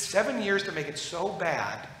is it's 7 years to make it so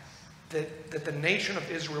bad that the nation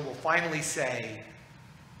of Israel will finally say,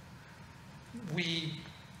 we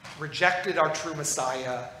rejected our true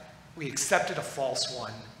Messiah, we accepted a false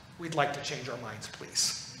one, we'd like to change our minds,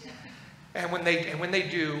 please. And when they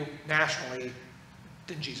do nationally,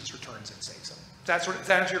 then Jesus returns and saves them. Does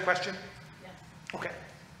that answer your question? Yes. Okay.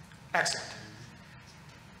 Excellent.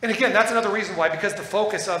 And again, that's another reason why, because the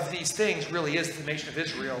focus of these things really is the nation of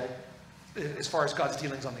Israel, as far as God's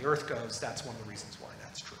dealings on the earth goes, that's one of the reasons why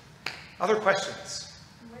that's true. Other questions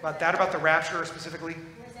about that, about the rapture specifically?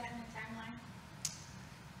 Where's that in the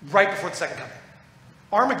timeline? Right before the second coming.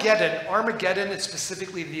 Armageddon is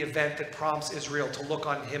specifically the event that prompts Israel to look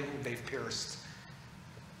on him whom they've pierced.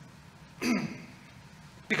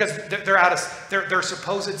 Because their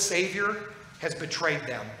supposed savior has betrayed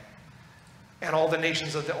them. And all the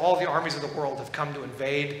nations all the armies of the world have come to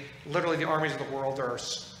invade. Literally, the armies of the world are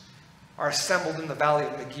assembled in the valley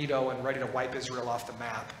of Megiddo and ready to wipe Israel off the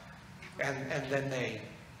map. And then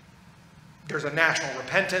there's a national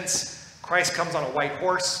repentance. Christ comes on a white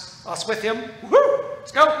horse, us with him. Woo-hoo!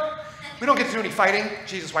 Let's go. We don't get to do any fighting.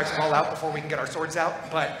 Jesus wipes them all out before we can get our swords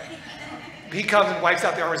out. But he comes and wipes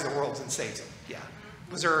out the armies of the world and saves them. Yeah.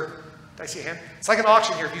 Did I see a hand? It's like an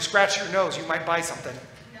auction here. If you scratch your nose, you might buy something.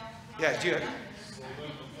 No. Yeah, do you? Well,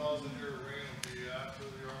 then the 1,000-year reign will be after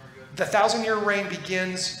the Armageddon. The 1,000-year reign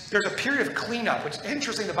begins. There's a period of cleanup, which is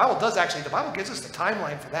interesting. The Bible gives us the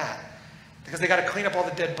timeline for that. Because they got to clean up all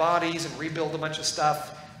the dead bodies and rebuild a bunch of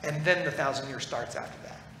stuff. And then the 1,000 years starts after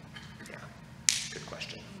that. Yeah. Good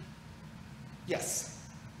question. Yes?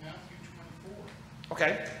 Matthew 24.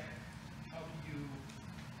 Okay. How do you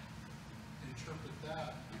interpret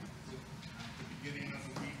that with the beginning of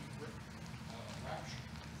the week rapture?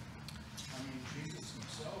 I mean, Jesus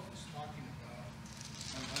himself is talking about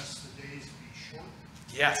unless the days be shortened.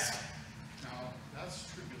 Yes. Now,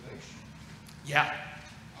 that's tribulation. Yeah.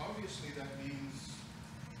 Obviously, that means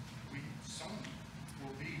some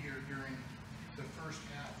will be here during the first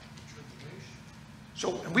half of the tribulation. So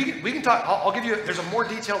we can talk. I'll give you. There's a more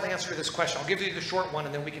detailed answer to this question. I'll give you the short one,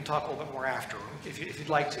 and then we can talk a little bit more after, if you'd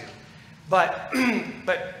like to. But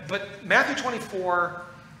Matthew 24,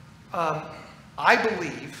 I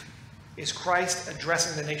believe, is Christ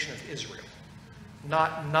addressing the nation of Israel.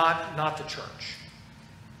 not the church.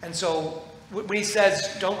 And so when he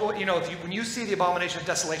says, don't go, when you see the abomination of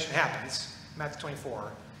desolation happens, Matthew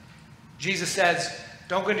 24, Jesus says,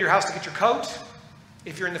 don't go into your house to get your coat.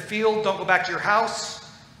 If you're in the field, don't go back to your house.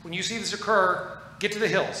 When you see this occur, get to the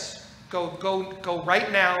hills. Go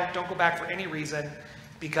right now. Don't go back for any reason,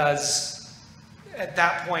 because at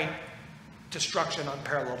that point, destruction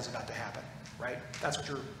unparalleled is about to happen, right? That's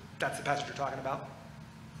the passage you're talking about?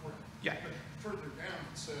 Yeah. But further down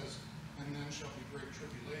it says, and then shall be great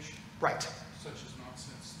tribulation. Right. Such as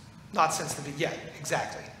not since the beginning. Yeah,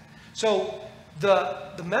 exactly. So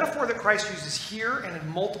the metaphor that Christ uses here and in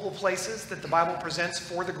multiple places that the Bible presents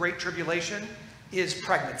for the Great Tribulation is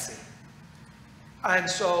pregnancy. And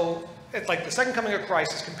so it's like the second coming of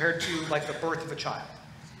Christ is compared to like the birth of a child.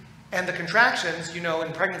 And the contractions,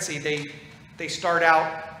 in pregnancy, they start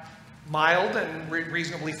out mild and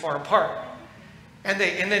reasonably far apart. And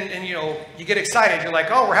then you get excited. You're like,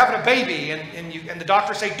 oh, we're having a baby. And the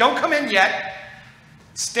doctors say, don't come in yet.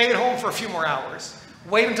 Stay at home for a few more hours.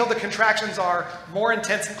 Wait until the contractions are more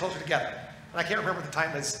intense and closer together. And I can't remember the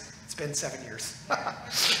time is. It's been 7 years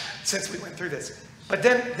since we went through this. But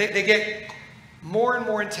then they get more and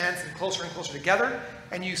more intense and closer together.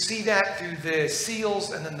 And you see that through the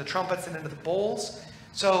seals and then the trumpets and into the bowls.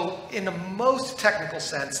 So in the most technical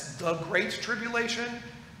sense, the Great Tribulation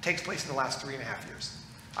takes place in the last 3.5 years.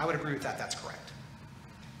 I would agree with that. That's correct.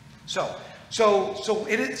 So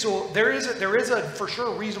there is a for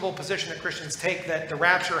sure reasonable position that Christians take that the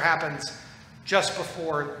rapture happens just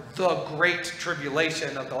before the Great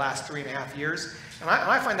Tribulation of the last 3.5 years, and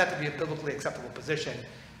I find that to be a biblically acceptable position.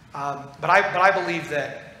 But I believe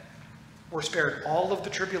that we're spared all of the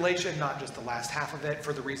tribulation, not just the last half of it,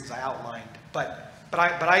 for the reasons I outlined. But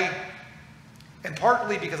I, and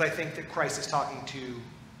partly because I think that Christ is talking to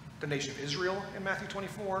the nation of Israel in Matthew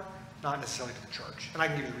 24, not necessarily to the church. And I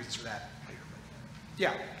can give you the reasons for that later.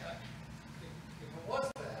 Yeah. If it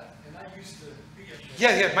was that, and I used to be a...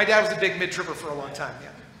 Yeah. My dad was a big mid-tripper for a long time, yeah.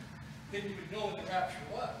 Then you would know what the rapture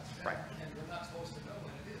was. Right. And we're not supposed to know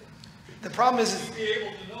what it is. The problem is... You'd be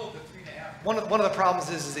able to know the 3.5. One of the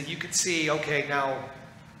problems is that you could see, okay, now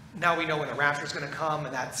we know when the rapture is going to come,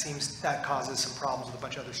 and that causes some problems with a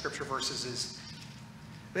bunch of other scripture verses.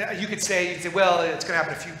 You could say, well, it's going to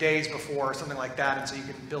happen a few days before or something like that, and so you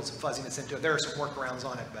can build some fuzziness into it. There are some workarounds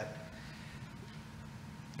on it, but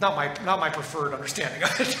not my preferred understanding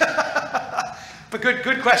of it. But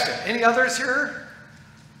good question. Any others here?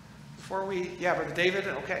 Before Brother David.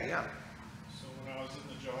 Okay, yeah. So when I was in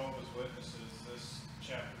the Jehovah's Witnesses, this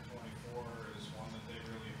chapter 24 is one that they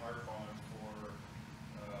really harp on for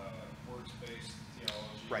works-based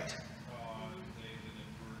theology. Right. They that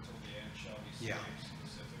endure till the end shall be saved. Yeah.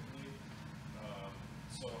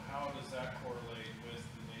 So how does that correlate with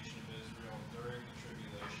the nation of Israel during the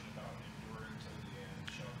tribulation about enduring to the end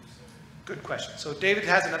shall be saved? Good question. So David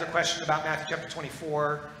has another question about Matthew chapter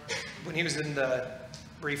 24. When he was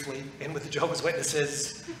briefly in with the Jehovah's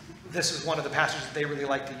Witnesses, this is one of the passages that they really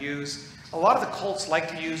like to use. A lot of the cults like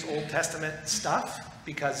to use Old Testament stuff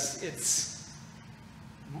because it's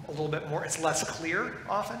a little bit more, it's less clear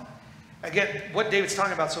often. Again, what David's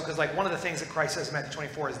talking about, because like one of the things that Christ says in Matthew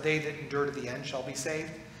 24 is they that endure to the end shall be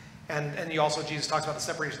saved. And Jesus talks about the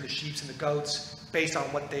separation of the sheep and the goats based on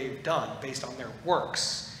what they've done, based on their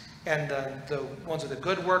works. And the ones with the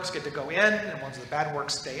good works get to go in, and ones with the bad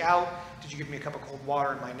works stay out. Did you give me a cup of cold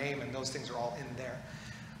water in my name? And those things are all in there.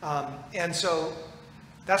 And so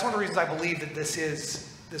that's one of the reasons I believe that this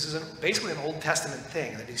is basically an Old Testament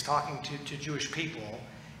thing, that he's talking to Jewish people.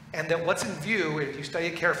 And that what's in view, if you study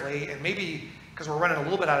it carefully, and maybe, because we're running a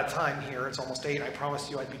little bit out of time here, it's almost 8, I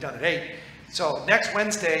promised you I'd be done at 8. So next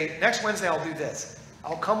Wednesday I'll do this.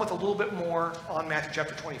 I'll come with a little bit more on Matthew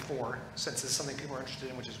chapter 24, since it's something people are interested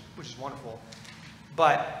in, which is wonderful.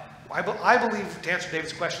 But I believe, to answer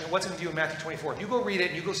David's question, what's in view in Matthew 24, if you go read it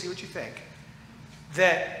and you go see what you think,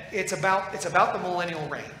 that it's about the millennial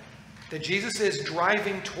reign. That Jesus is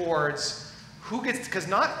driving towards who gets, because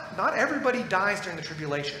not everybody dies during the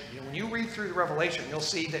tribulation. When you read through the Revelation, you'll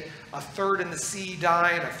see that a third in the sea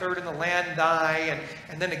die, and a third in the land die,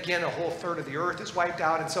 and then again a whole third of the earth is wiped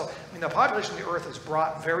out. And so, the population of the earth is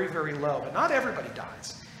brought very, very low, but not everybody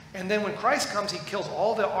dies. And then when Christ comes, he kills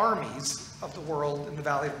all the armies of the world in the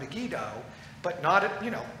valley of Megiddo, but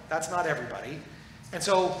that's not everybody. And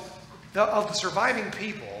so, of the surviving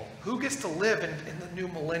people, who gets to live in the new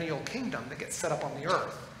millennial kingdom that gets set up on the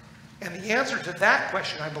earth? And the answer to that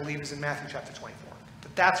question, I believe, is in Matthew chapter 24.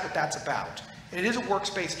 That's what that's about. And it is a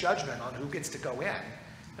works-based judgment on who gets to go in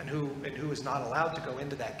and who is not allowed to go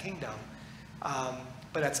into that kingdom.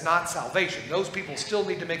 But that's not salvation. Those people still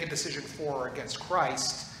need to make a decision for or against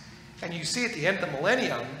Christ. And you see at the end of the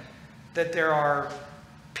millennium that there are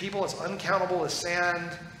people as uncountable as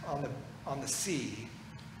sand on the sea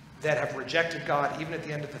that have rejected God even at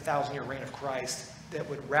the end of the 1,000-year reign of Christ, that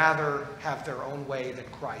would rather have their own way than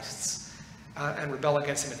Christ's and rebel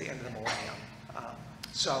against him at the end of the millennium.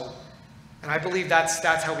 And I believe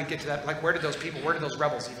that's how we get to that. Like, where did those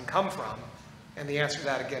rebels even come from? And the answer to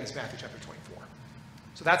that, again, is Matthew chapter 24.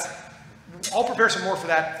 So I'll prepare some more for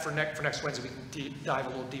that for next Wednesday. We can dive a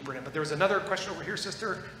little deeper in it. But there was another question over here,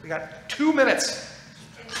 sister. We got 2 minutes.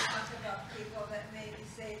 Can you talk about people that may be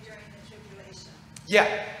saved during the tribulation?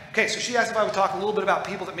 Yeah. Okay, so she asked if I would talk a little bit about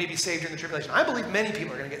people that may be saved during the tribulation. I believe many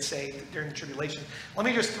people are going to get saved during the tribulation. Let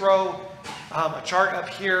me just throw a chart up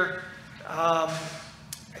here. I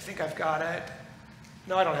think I've got it.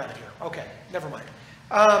 No, I don't have it here. Okay, never mind.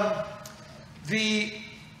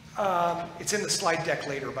 It's in the slide deck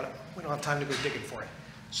later, but we don't have time to go digging for it.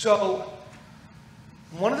 So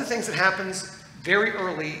one of the things that happens very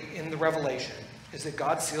early in the Revelation is that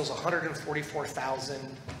God seals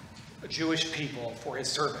 144,000 Jewish people for his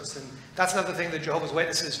service. And that's another thing that Jehovah's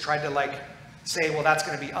Witnesses tried to say, well, that's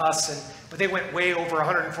going to be us. But they went way over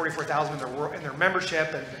 144,000 in their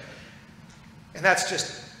membership. And that's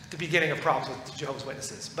just the beginning of problems with Jehovah's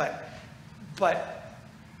Witnesses. But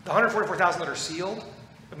the 144,000 that are sealed,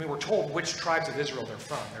 I mean, we're told which tribes of Israel they're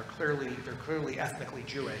from. They're clearly ethnically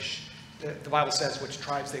Jewish. The Bible says which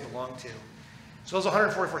tribes they belong to. So those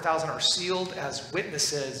 144,000 are sealed as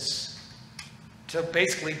witnesses to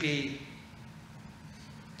basically be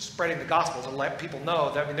spreading the gospel, to let people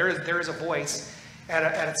know that, I mean, there is a voice.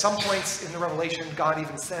 At some points in the Revelation, God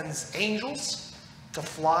even sends angels to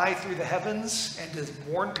fly through the heavens and to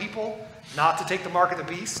warn people not to take the mark of the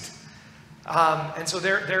beast. And so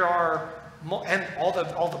there are, and all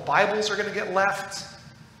the Bibles are going to get left.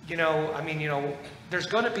 There's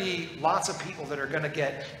going to be lots of people that are going to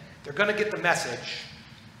get the message,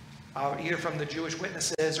 either from the Jewish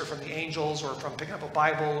witnesses or from the angels or from picking up a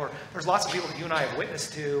Bible. Or there's lots of people that you and I have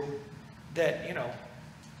witnessed to that,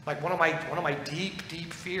 like one of my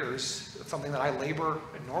deep fears, something that I labor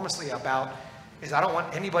enormously about, is I don't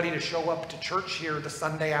want anybody to show up to church here the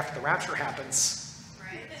Sunday after the rapture happens.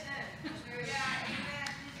 Right.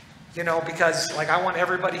 Because I want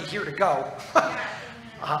everybody here to go.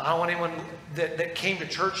 I don't want anyone that came to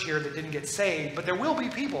church here that didn't get saved. But there will be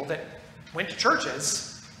people that went to churches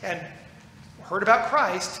and heard about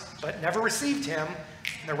Christ, but never received him.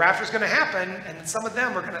 And the rapture is going to happen, and some of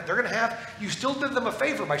them they're going to have, you still did them a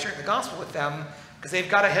favor by sharing the gospel with them, because they've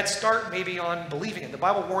got a head start maybe on believing it. The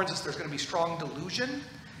Bible warns us there's going to be strong delusion,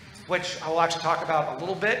 which I will actually talk about a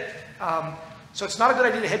little bit. So it's not a good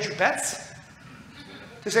idea to hedge your bets.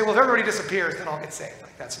 To say, well, if everybody disappears, then I'll get saved.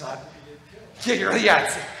 That's not.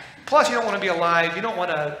 Plus, you don't want to be alive. You don't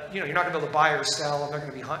want to. You're not going to be able to buy or sell, and they're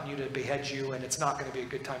going to be hunting you to behead you, and it's not going to be a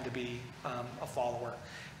good time to be a follower.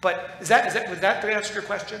 But was that the answer to your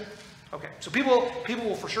question? Okay. So people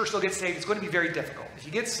will for sure still get saved. It's going to be very difficult. If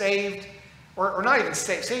you get saved, or not even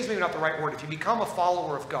saved. Saved is maybe not the right word. If you become a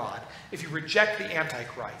follower of God, if you reject the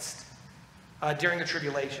Antichrist during the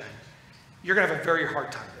tribulation, you're going to have a very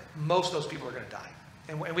hard time with it. Most of those people are going to die.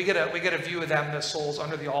 And we get a view of them, the souls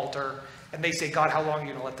under the altar, and they say, God, how long are you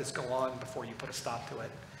going to let this go on before you put a stop to it?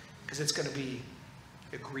 Because it's going to be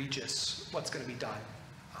egregious what's going to be done.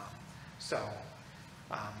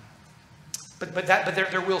 But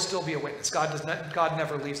there will still be a witness. God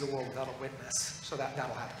never leaves the world without a witness. So that'll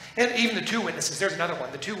happen. And even the 2 witnesses, there's another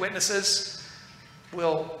one. The 2 witnesses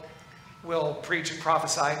will preach and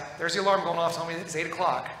prophesy. There's the alarm going off telling me it's 8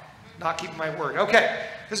 o'clock. Not keeping my word. Okay,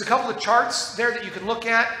 there's a couple of charts there that you can look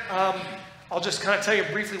at. I'll just kind of tell you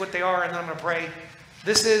briefly what they are, and then I'm going to pray.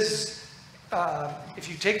 This is, if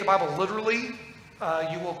you take the Bible literally,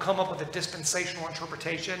 you will come up with a dispensational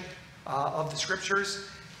interpretation of the scriptures.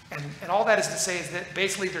 And all that is to say is that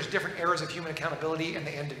basically there's different eras of human accountability, and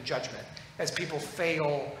they end in judgment as people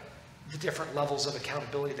fail the different levels of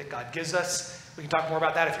accountability that God gives us. We can talk more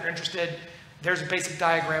about that if you're interested. There's a basic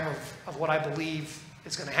diagram of what I believe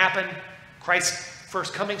is going to happen. Christ's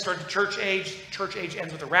first coming started the church age. Church age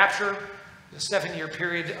ends with the rapture. The 7-year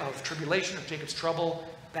period of tribulation, of Jacob's trouble,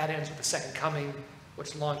 that ends with the second coming,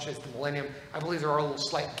 which launches the millennium. I believe there are little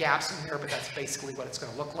slight gaps in there, but that's basically what it's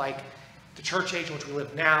going to look like. The church age in which we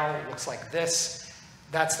live now looks like this.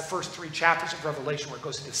 That's the first 3 chapters of Revelation, where it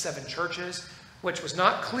goes into 7 churches, which was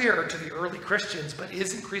not clear to the early Christians, but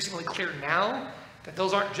is increasingly clear now that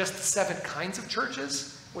those aren't just the 7 kinds of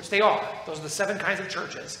churches, which they are. Those are the 7 kinds of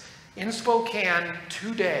churches. In Spokane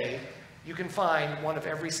today, you can find one of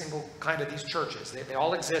every single kind of these churches. They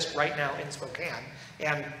all exist right now in Spokane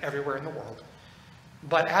and everywhere in the world.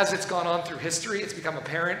 But as it's gone on through history, it's become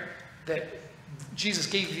apparent that Jesus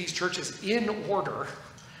gave these churches in order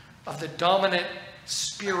of the dominant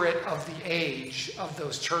spirit of the age of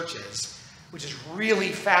those churches, which is really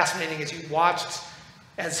fascinating as you watched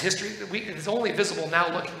as history. It's only visible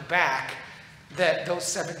now looking back that those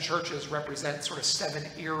 7 churches represent sort of 7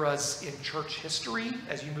 eras in church history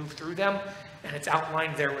as you move through them. And it's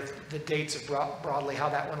outlined there with the dates of broadly how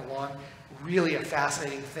that went along. Really a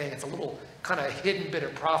fascinating thing. It's a little kind of hidden bit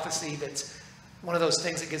of prophecy that's one of those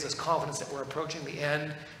things that gives us confidence that we're approaching the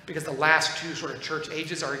end, because the last 2 sort of church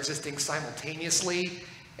ages are existing simultaneously.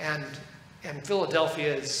 And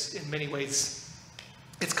Philadelphia is in many ways,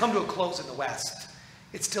 it's come to a close in the West.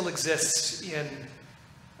 It still exists in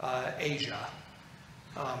Asia.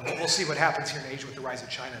 We'll see what happens here in Asia with the rise of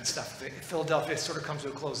China and stuff. If Philadelphia sort of comes to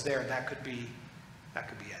a close there, that could be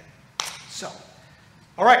it. So,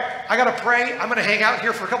 all right, I got to pray. I'm going to hang out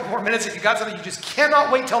here for a couple more minutes. If you got something you just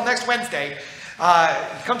cannot wait till next Wednesday,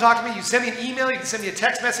 come talk to me. You send me an email. You can send me a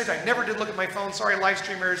text message. I never did look at my phone. Sorry, live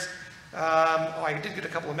streamers. I did get a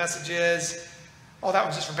couple of messages. Oh, that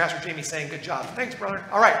was just from Pastor Jamie saying, good job. Thanks, brother.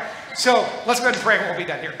 All right, so let's go ahead and pray and we'll be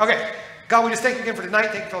done here. Okay, God, we just thank you again for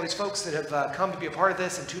tonight. Thank you for all these folks that have come to be a part of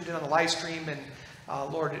this and tuned in on the live stream. And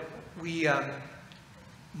Lord, we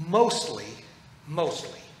mostly,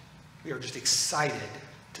 we are just excited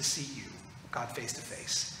to see you, God, face to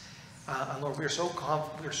face. And Lord, we are so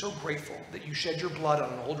grateful that you shed your blood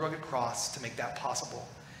on an old rugged cross to make that possible.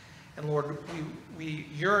 And Lord, we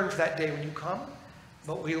yearn for that day when you come,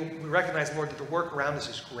 but we recognize, Lord, that the work around us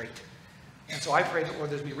is great. And so I pray that,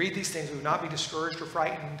 Lord, as we read these things, we would not be discouraged or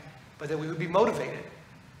frightened, but that we would be motivated,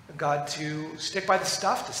 God, to stick by the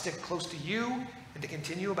stuff, to stick close to you, and to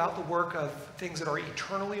continue about the work of things that are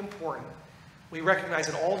eternally important. We recognize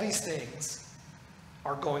that all these things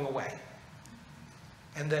are going away,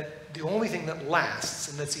 and that the only thing that lasts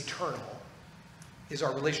and that's eternal is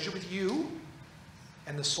our relationship with you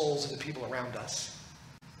and the souls of the people around us.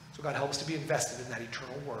 So God, help us to be invested in that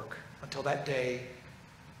eternal work until that day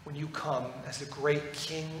when you come as the great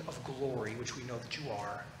King of glory, which we know that you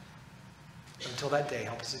are. Until that day,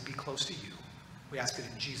 help us to be close to you. We ask it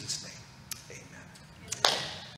in Jesus' name. Amen.